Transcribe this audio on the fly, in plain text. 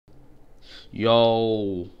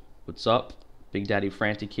Yo, what's up? Big Daddy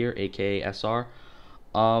Frantic here, aka SR.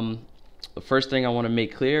 The first thing I want to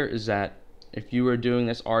make clear is that if you are doing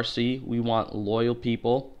this RC, we want loyal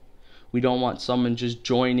people. We don't want someone just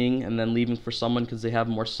joining and then leaving for someone because they have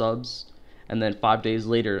more subs, and then 5 days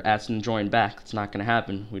later asking to join back. It's not going to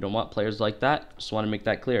happen. We don't want players like that. Just want to make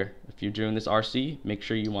that clear. If you're doing this RC, make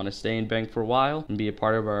sure you want to stay in Bang for a while and be a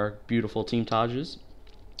part of our beautiful team Tages.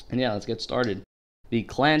 And yeah, let's get started. The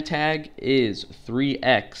Clantag is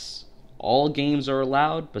 3x. All games are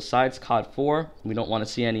allowed besides COD 4. We don't want to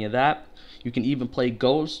see any of that. You can even play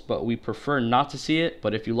Ghost, but we prefer not to see it.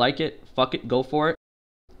 But if you like it, fuck it, go for it.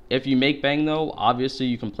 If you make Bang though, obviously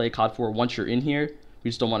you can play COD 4 once you're in here. We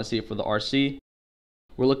just don't want to see it for the RC.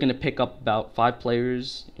 We're looking to pick up about 5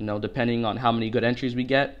 players, depending on how many good entries we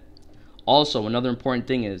get. Also, another important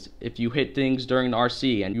thing is, if you hit things during the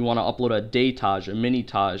RC and you want to upload a day Taj, a mini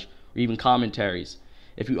Taj, or even commentaries,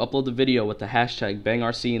 if you upload the video with the hashtag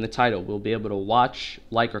BangRC in the title, we'll be able to watch,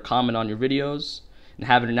 like, or comment on your videos, and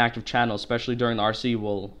having an active channel, especially during the RC,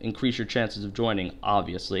 will increase your chances of joining,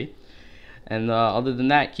 obviously. And other than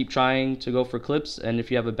that, keep trying to go for clips, and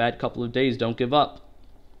if you have a bad couple of days, don't give up.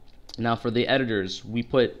 Now for the editors, we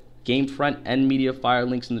put Gamefront and Mediafire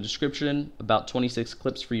links in the description, about 26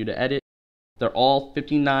 clips for you to edit. They're all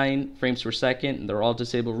 59 frames per second, and they're all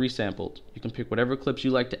disable resampled. You can pick whatever clips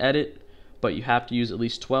you like to edit, but you have to use at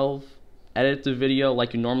least 12. Edit the video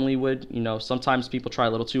like you normally would. Sometimes people try a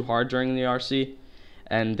little too hard during the RC,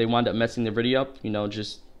 and they wind up messing the video up.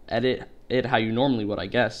 Just edit it how you normally would, I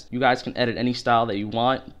guess. You guys can edit any style that you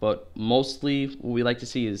want, but mostly what we like to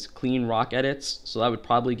see is clean rock edits, so that would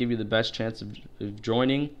probably give you the best chance of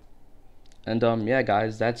joining. And yeah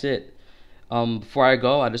guys, that's it. Before I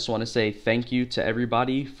go, I just want to say thank you to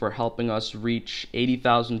everybody for helping us reach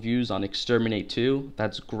 80,000 views on Exterminate 2.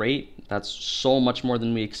 That's great. That's so much more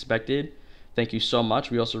than we expected. Thank you so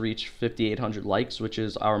much. We also reached 5,800 likes, which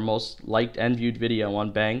is our most liked and viewed video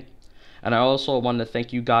on Bang. And I also want to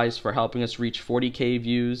thank you guys for helping us reach 40k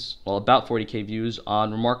views, well, about 40k views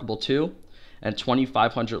on Remarkable 2 and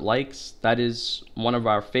 2,500 likes. That is one of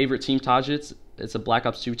our favorite team Tages. It's a Black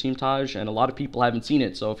Ops 2 team Taj, and a lot of people haven't seen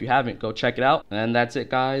it, so if you haven't, go check it out. And that's it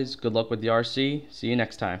guys. Good luck with the RC. See you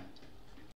next time.